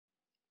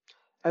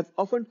I've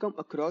often come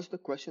across the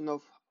question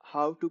of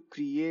how to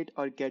create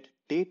or get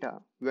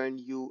data when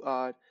you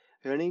are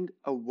running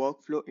a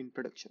workflow in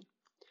production.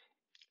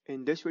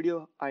 In this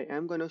video, I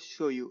am going to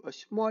show you a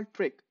small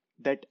trick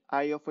that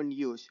I often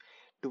use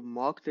to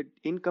mock the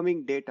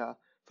incoming data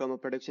from a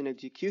production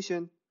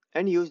execution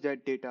and use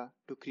that data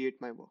to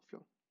create my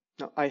workflow.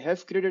 Now, I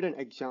have created an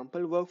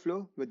example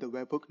workflow with the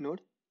webhook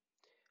node,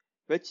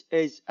 which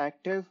is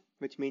active,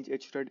 which means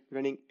it's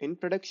running in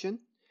production.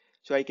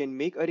 So I can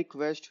make a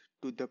request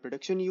to the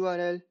production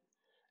URL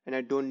and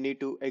I don't need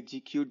to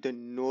execute the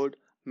node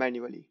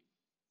manually.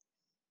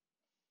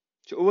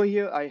 So over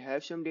here, I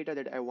have some data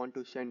that I want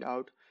to send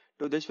out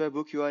to this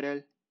webhook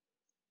URL.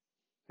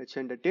 Let's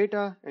send the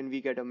data and we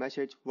get a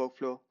message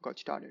workflow got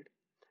started.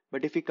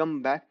 But if we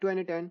come back to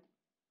n8n,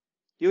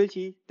 you will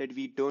see that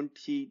we don't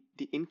see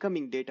the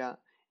incoming data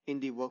in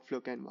the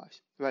workflow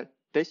canvas. Well,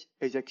 this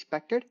is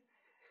expected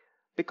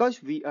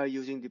because we are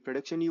using the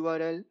production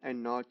URL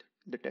and not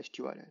the test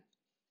URL.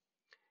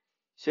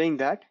 Saying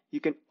that, you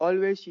can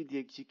always see the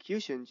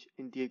executions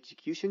in the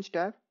executions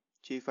tab.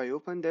 So if I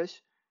open this,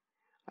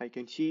 I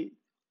can see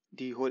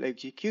the whole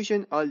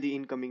execution, all the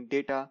incoming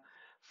data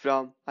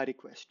from a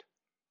request.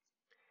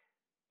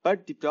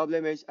 But the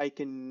problem is I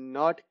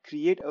cannot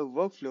create a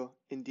workflow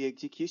in the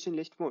execution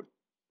list mode.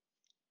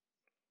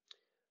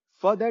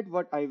 For that,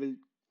 what I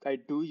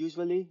do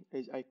usually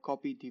is I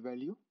copy the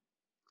value.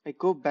 I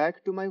go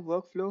back to my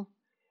workflow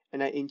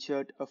and I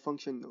insert a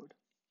function node.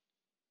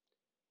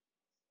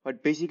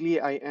 What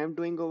basically I am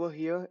doing over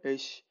here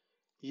is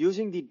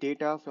using the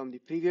data from the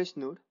previous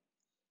node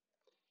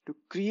to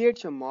create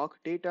some mock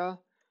data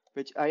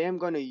which I am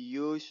going to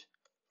use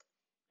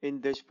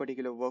in this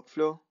particular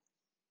workflow.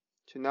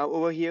 So now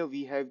over here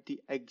we have the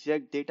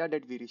exact data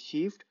that we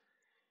received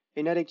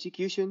in our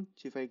execution.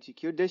 So if I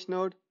execute this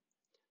node,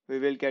 we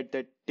will get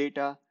that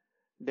data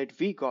that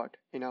we got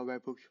in our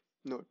webhook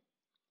node.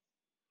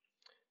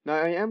 Now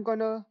I am going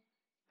to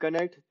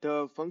connect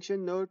the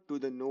function node to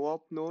the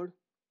no-op node.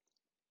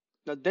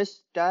 Now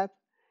this tab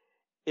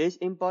is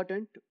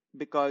important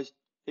because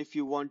if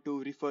you want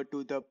to refer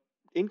to the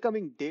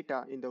incoming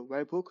data in the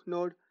webhook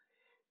node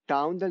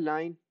down the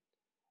line,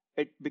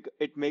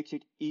 it makes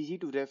it easy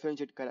to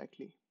reference it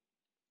correctly.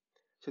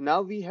 So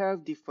now we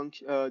have the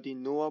function, the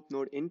no-op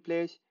node in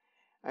place.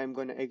 I'm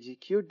going to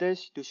execute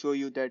this to show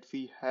you that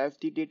we have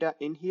the data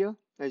in here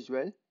as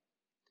well.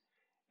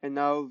 And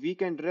now we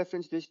can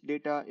reference this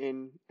data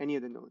in any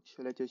other node.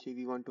 So let's just say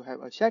we want to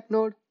have a set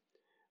node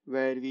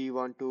where we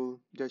want to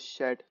just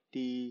set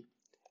the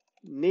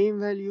name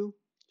value.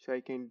 So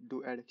I can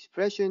do add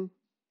expression,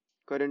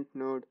 current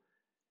node,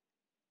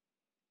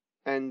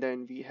 and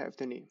then we have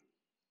the name.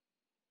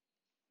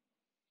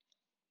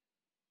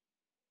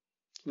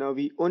 Now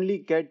we only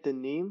get the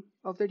name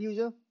of that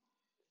user.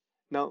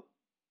 Now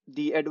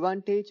the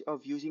advantage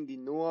of using the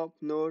no-op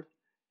node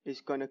is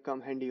gonna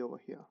come handy over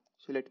here.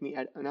 So let me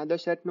add another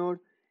set node,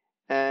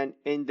 and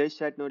in this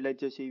set node,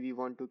 let's just say we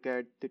want to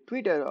get the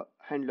Twitter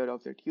handler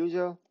of that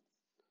user.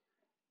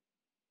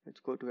 Let's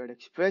go to add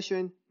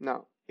expression.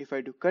 Now if I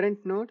do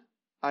current node,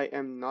 I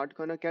am not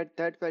gonna get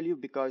that value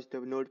because the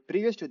node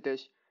previous to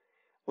this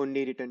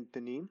only returned the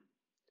name.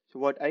 So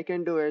what I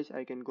can do is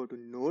I can go to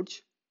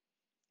nodes,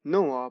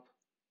 no-op,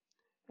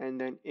 and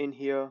then in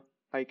here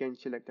I can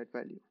select that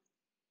value.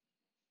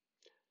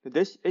 So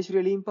this is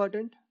really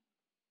important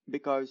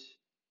because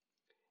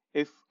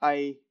if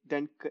I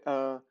then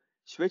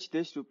switch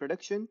this to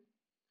production,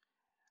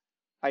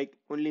 I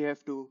only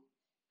have to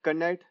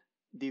connect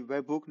the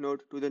webhook node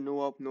to the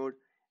no-op node.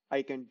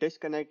 I can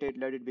disconnect it,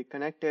 let it be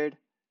connected,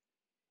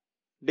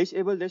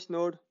 disable this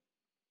node,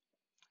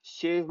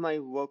 save my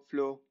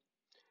workflow,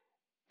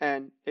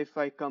 and if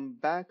I come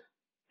back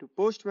to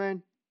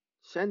Postman,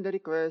 send the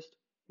request,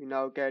 we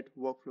now get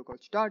workflow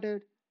got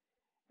started.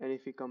 And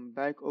if we come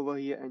back over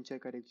here and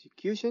check our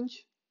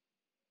executions,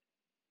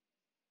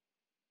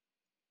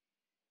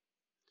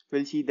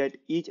 we'll see that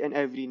each and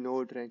every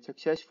node ran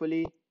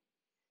successfully,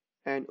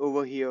 and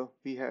over here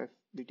we have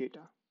the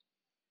data.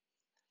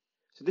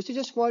 So this is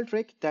a small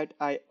trick that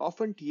I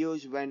often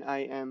use when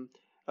I am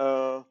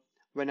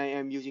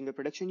using a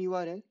production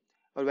URL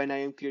or when I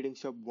am creating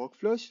some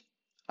workflows.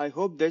 I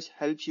hope this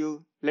helps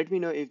you. Let me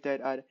know if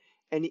there are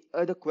any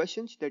other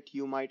questions that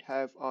you might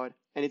have or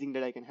anything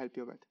that I can help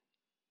you with.